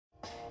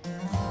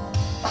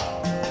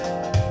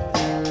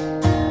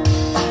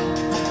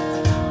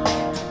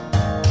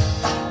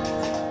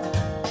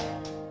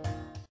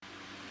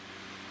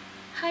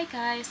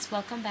guys,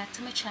 welcome back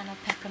to my channel,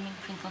 Peppermint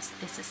Crinkles.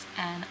 This is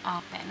Anne.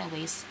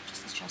 Anyways,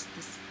 just adjust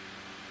this.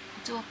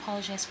 I do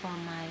apologize for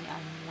my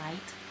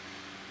light.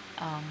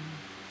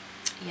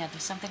 Yeah,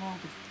 there's something wrong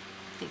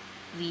with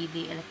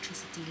the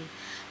electricity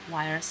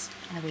wires.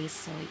 Anyways,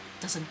 so it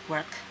doesn't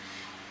work.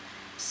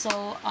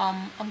 So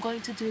I'm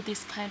going to do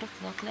this kind of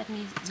look. Let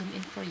me zoom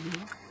in for you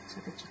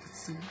so that you can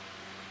see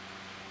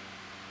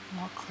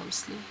more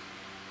closely.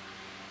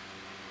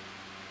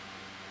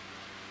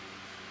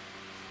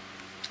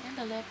 And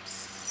the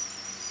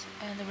lips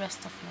and the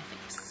rest of my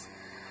face.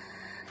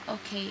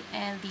 Okay,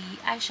 and the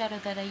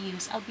eyeshadow that I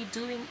use, I'll be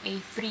doing a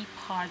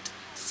 3-part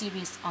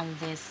series on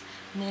this,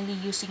 mainly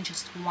using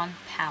just one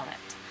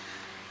palette.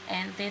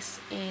 And this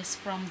is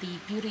from the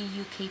Beauty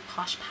UK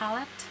Posh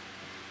palette,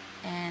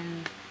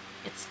 and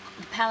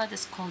the palette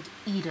is called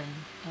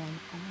Eden. And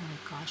oh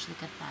my gosh,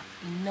 look at that.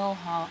 You know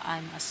how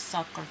I'm a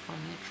sucker for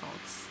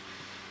neutrals.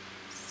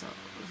 So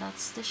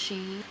that's the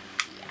shade.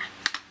 Yeah.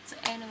 So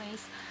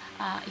anyways,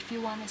 if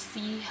you want to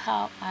see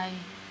how I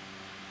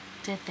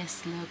did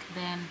this look,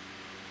 then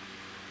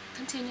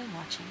continue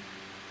watching.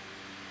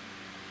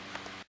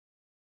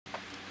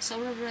 So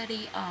we're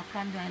already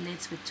primed my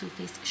lids with Too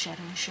Faced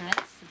Shadow Insurance.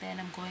 Then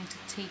I'm going to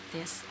take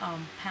this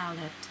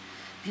palette,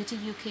 Beauty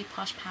UK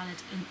Posh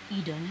palette in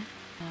Eden.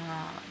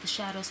 The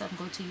shadows I'm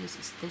going to use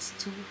is this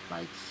two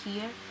right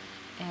here,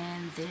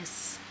 and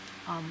this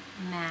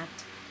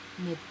matte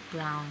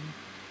mid-brown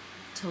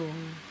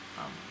tone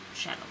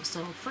shadow.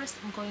 So first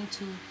I'm going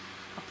to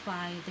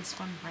apply this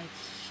one right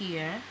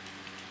here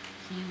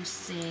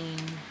using,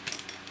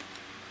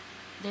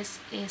 this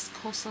is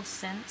Coastal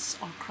Scents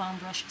or Crown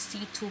Brush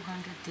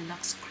C200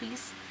 Deluxe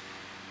Crease.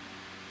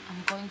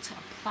 I'm going to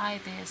apply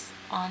this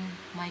on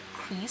my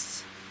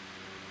crease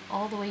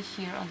all the way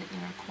here on the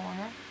inner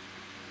corner,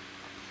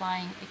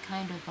 applying a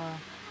kind of a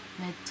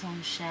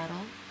mid-tone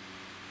shadow.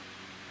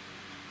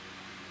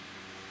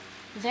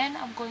 Then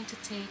I'm going to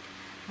take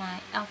my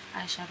e.l.f.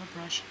 eyeshadow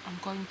brush. I'm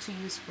going to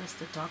use first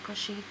the darker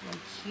shade right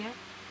here,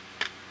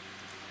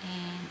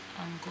 and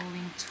I'm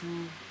going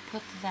to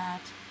put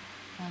that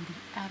on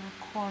the outer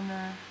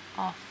corner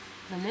of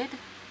the lid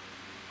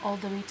all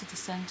the way to the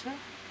center.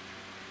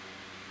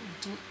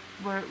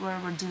 We're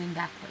doing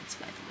backwards,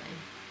 by the way,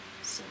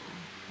 so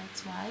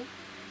that's why.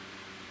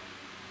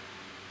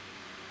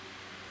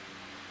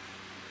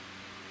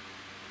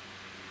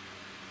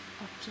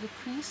 Up to the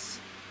crease,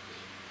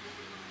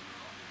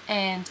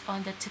 and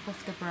on the tip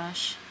of the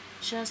brush,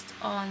 just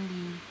on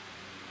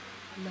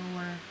the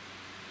lower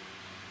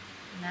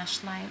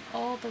lash line,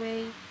 all the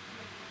way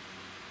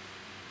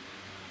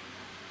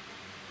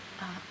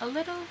a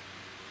little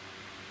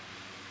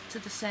to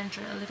the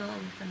center, a little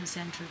away from the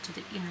center to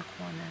the inner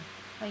corner,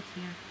 right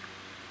here,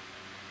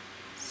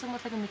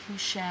 somewhat like I'm making a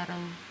shadow.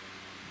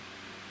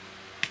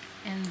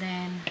 And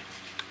then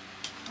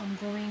I'm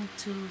going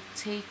to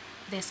take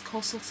this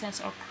Coastal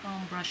Scents or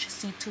Crown Brush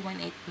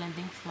C218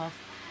 blending fluff,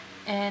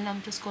 and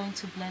I'm just going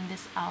to blend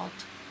this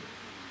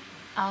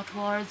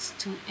outwards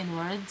to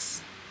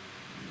inwards,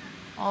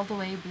 all the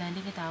way,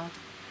 blending it out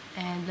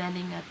and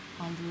blending it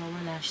on the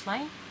lower lash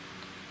line.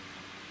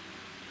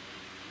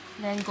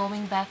 Then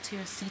going back to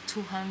your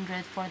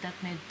C200 for that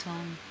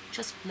mid-tone,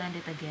 just blend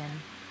it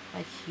again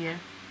right here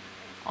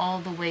all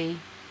the way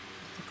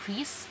to the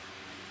crease.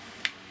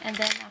 And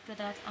then after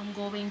that, I'm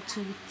going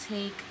to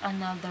take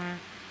another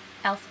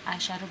e.l.f.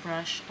 eyeshadow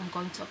brush. I'm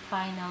going to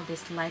apply now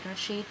this lighter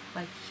shade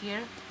right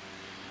here,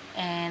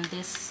 and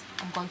this,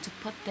 I'm going to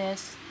put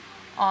this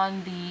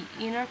on the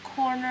inner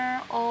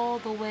corner all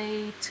the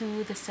way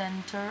to the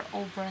center,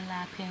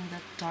 overlapping the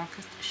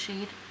darkest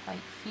shade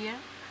right here,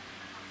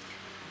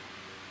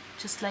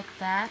 just like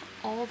that,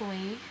 all the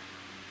way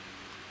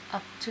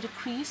up to the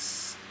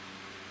crease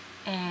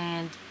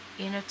and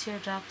inner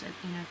teardrop and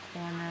inner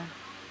corner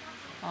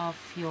of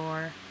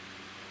your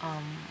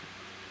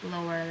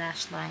lower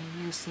lash line,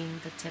 using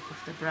the tip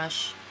of the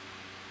brush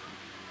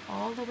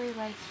all the way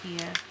right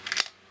here,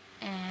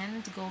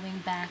 and going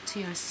back to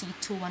your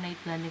C218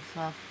 blending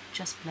fluff,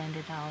 just blend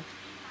it out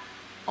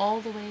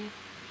all the way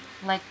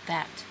like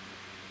that.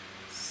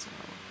 So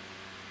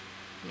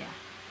yeah,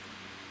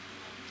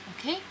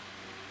 okay.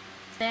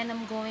 Then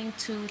I'm going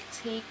to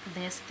take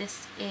this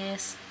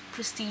is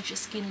Prestige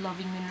Skin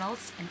Loving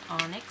Minerals in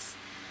Onyx.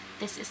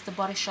 This is the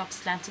Body Shop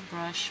slanted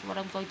brush. What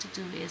I'm going to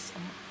do is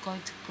I'm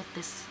going to put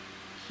this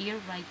here,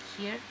 right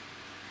here,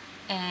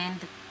 and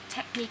the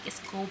technique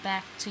is go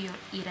back to your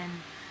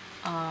Eden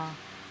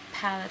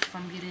palette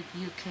from Beauty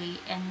UK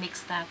and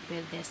mix that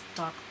with this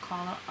dark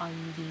color on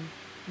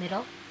the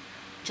middle.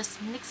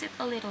 Just mix it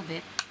a little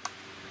bit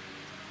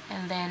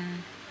and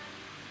then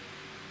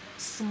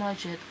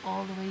smudge it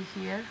all the way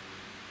here,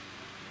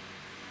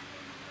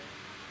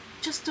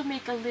 just to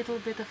make a little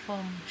bit of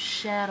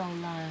shadow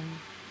line.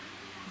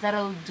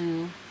 That'll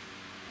do.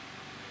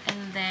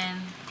 And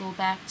then go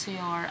back to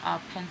your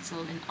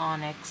pencil in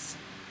Onyx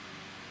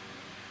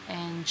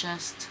and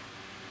just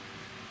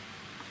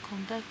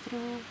comb that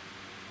through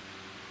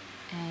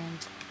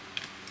and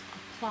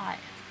apply.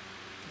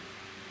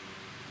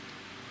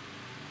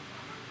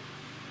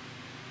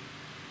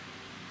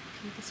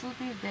 Okay, this will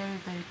be very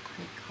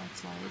quick.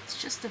 That's why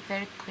it's just a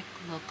very quick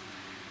look.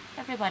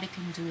 Everybody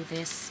can do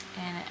this,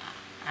 and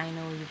I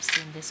know you've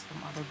seen this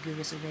from other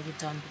viewers already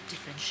done with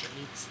different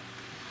shades.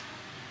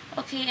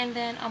 Okay, and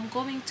then I'm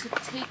going to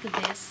take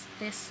this.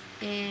 This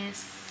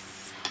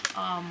is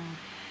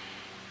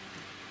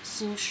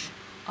Suesh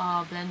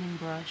blending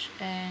brush,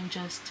 and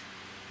just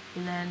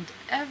blend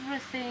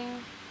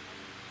everything.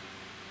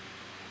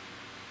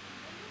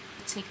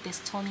 Take this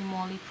Tony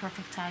Moly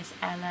Perfect Eyes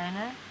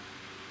eyeliner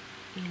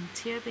in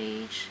Tear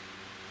Beige.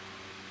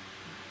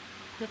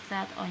 Put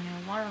that on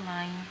your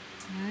waterline.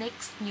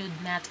 NYX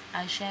Nude Matte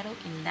Eyeshadow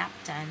in Lap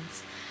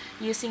Dance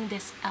using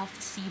this e.l.f.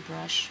 C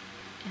brush,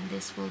 and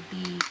this will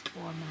be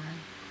for my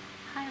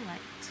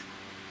highlight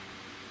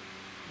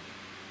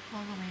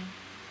all the way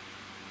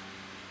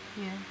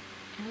here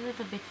and a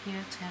little bit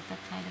here to have that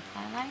kind of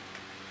highlight,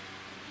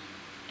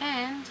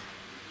 and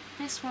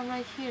this one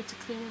right here to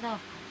clean it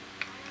up.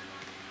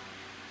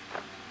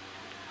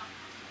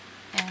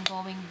 And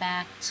going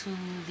back to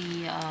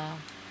the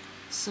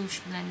Suesh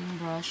blending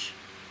brush,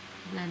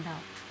 blend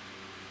out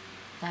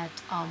that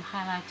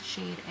highlight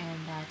shade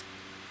and that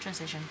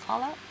transition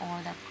color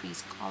or that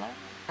crease color.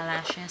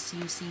 Eyelashes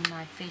using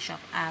my Face Shop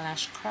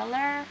eyelash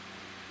curler.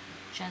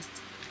 Just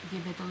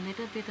give it a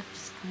little bit of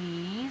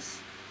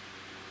squeeze.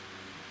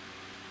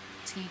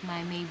 Take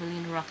my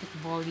Maybelline Rocket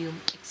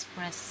Volume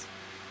Express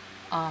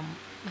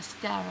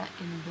mascara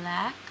in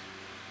black.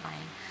 My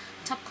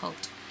top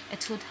coat.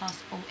 Etude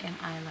House OM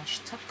Eyelash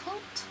Top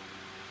Coat.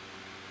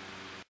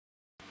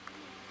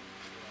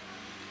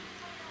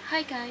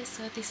 Hi guys,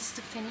 so this is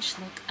the finished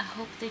look. I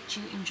hope that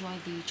you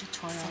enjoyed the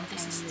tutorial. So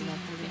this is the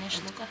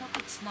finished look. I hope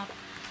it's not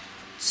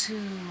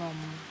too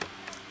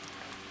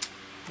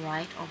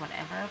bright or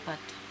whatever, but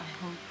I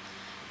hope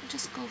I'll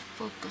just go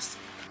focus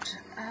it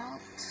out.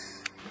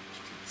 What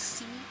you can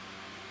see.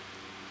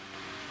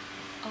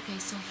 Okay,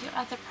 so here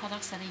are the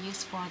products that I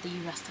use for the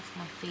rest of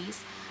my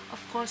face. Of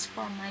course,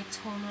 for my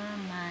toner,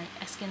 my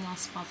Eskinol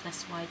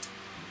Spotless White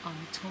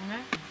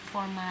toner.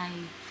 For my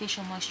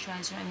facial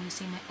moisturizer, I'm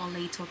using my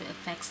Olay Turbo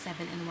Effects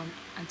 7-in-1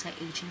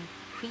 Anti-Aging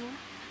Cream.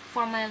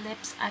 For my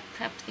lips, I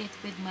prepped it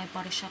with my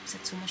Body Shop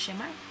Satsuma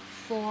Shimmer.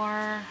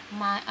 For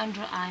my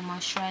under eye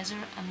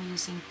moisturizer, I'm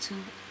using two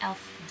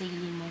e.l.f.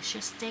 Daily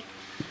Moisture Stick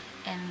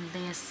and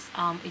this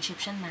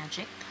Egyptian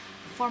Magic.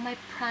 For my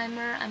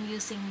primer, I'm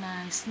using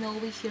my Snoe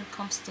Here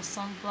Comes the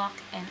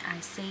Sunblock, and I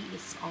say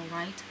it's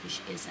alright,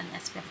 which is an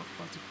SPF of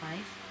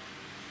 45.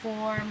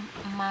 For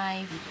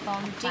my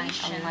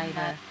foundation,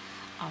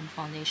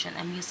 foundation,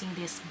 I'm using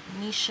this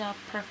Misha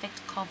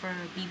Perfect Cover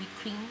BB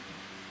Cream,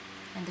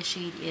 and the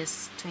shade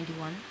is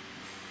 21.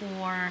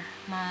 For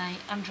my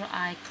under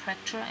eye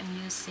corrector,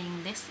 I'm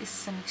using this. This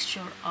is a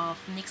mixture of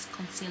NYX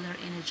concealer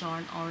in a jar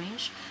and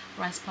orange,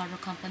 Rice Powder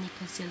Company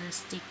concealer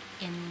stick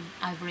in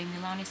Ivory,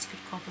 Milani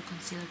Secret Cover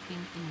concealer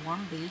cream in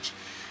warm beige,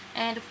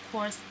 and of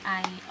course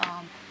I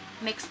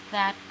mixed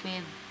that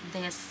with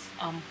this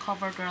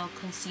CoverGirl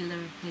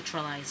concealer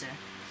neutralizer.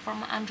 For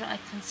my under eye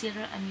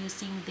concealer, I'm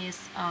using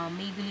this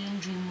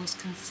Maybelline Dream Mousse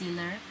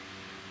concealer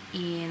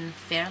in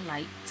Fair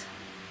Light.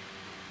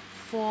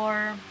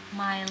 For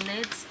my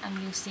lids,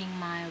 I'm using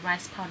my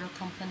Rice Powder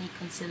Company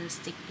concealer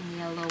stick in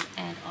yellow,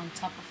 and on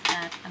top of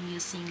that, I'm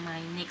using my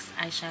NYX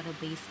eyeshadow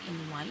base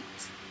in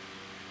white.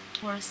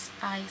 Of course,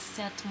 I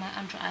set my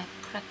under eye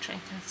corrector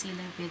and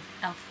concealer with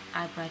e.l.f.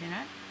 eye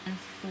brightener. And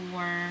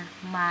for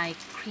my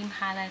cream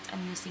highlight,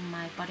 I'm using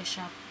my Body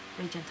Shop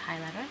Radiant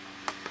Highlighter.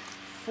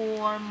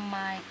 For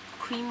my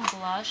cream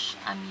blush,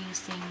 I'm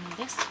using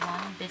this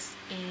one. This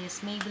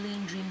is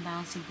Maybelline Dream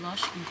Bouncy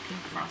Blush in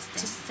Pink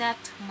Frosting. To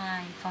set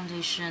my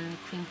foundation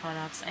cream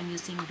products, I'm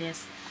using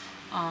this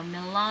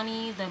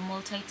Milani, the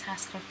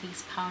Multitasker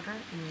Face Powder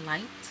in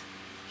light.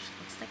 Which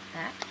looks like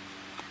that.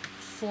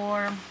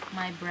 For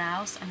my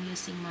brows, I'm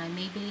using my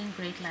Maybelline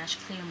Great Lash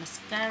Clear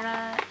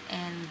Mascara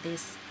and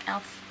this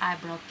e.l.f.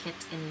 Eyebrow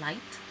Kit in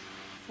light.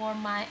 For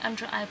my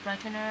under eye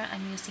brightener,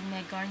 I'm using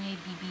my Garnier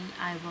BB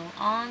Eye Roll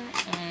On,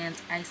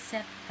 and I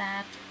set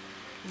that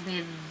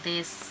with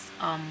this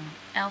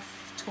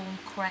e.l.f. Tone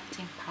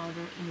Correcting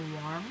Powder in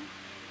warm.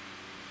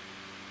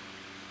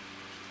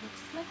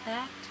 Looks like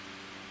that.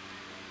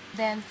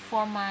 Then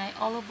for my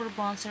all over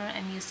bronzer,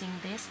 I'm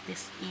using this.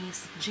 This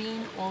is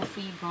Jane All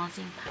Free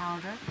Bronzing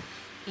Powder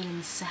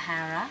in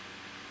Sahara.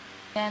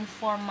 Then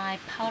for my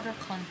powder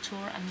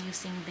contour, I'm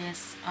using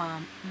this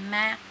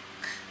MAC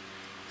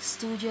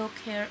Studio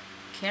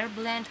Care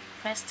Blend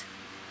Pressed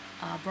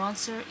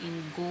bronzer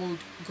in Gold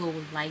Go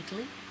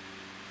Lightly.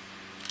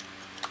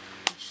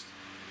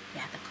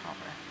 Yeah, the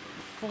color.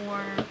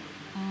 For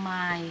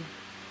my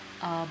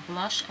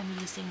blush, I'm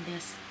using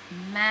this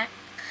MAC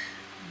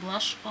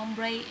Blush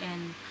Ombre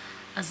and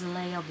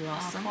Azalea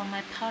Blossom. For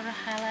my powder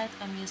highlight,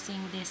 I'm using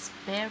this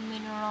Bare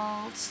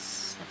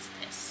Minerals, what's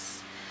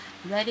this?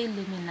 Ready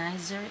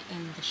Luminizer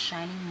in the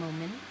Shining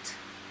Moment.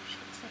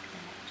 Looks like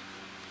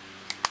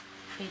that.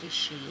 Pretty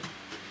shade.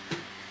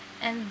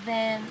 And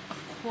then, of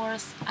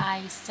course,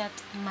 I set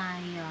my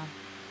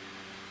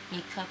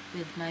makeup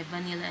with my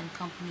Vanilla &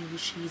 Company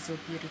Witch Hazel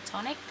Beauty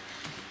Tonic.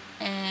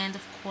 And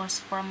of course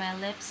for my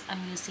lips,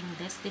 I'm using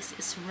this. This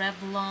is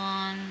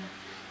Revlon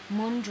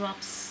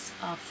Moondrops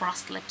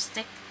Frost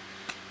Lipstick,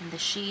 and the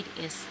shade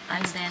is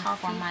Iced Coffee. And then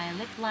for my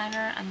lip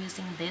liner, I'm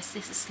using this.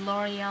 This is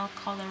L'Oreal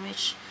Color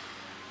Rich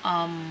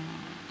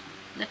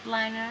lip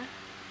liner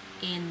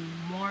in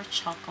More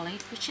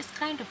Chocolate, which is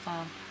kind of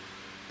a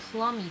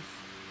plummy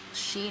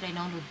shade. I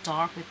don't know,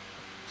 dark with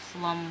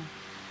plum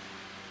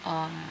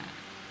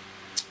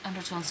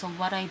undertone. So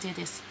what I did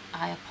is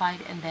I applied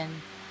and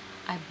then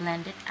I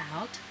blend it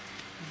out.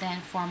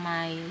 Then for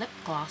my lip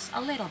gloss,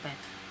 a little bit.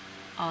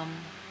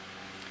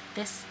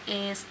 This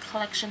is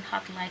Collection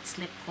Hot Lights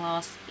Lip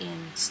Gloss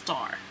in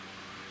Star,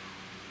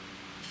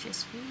 which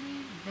is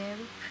really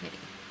very pretty.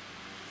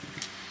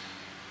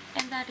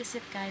 And that is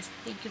it, guys.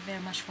 Thank you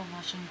very much for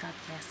watching. God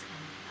bless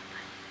and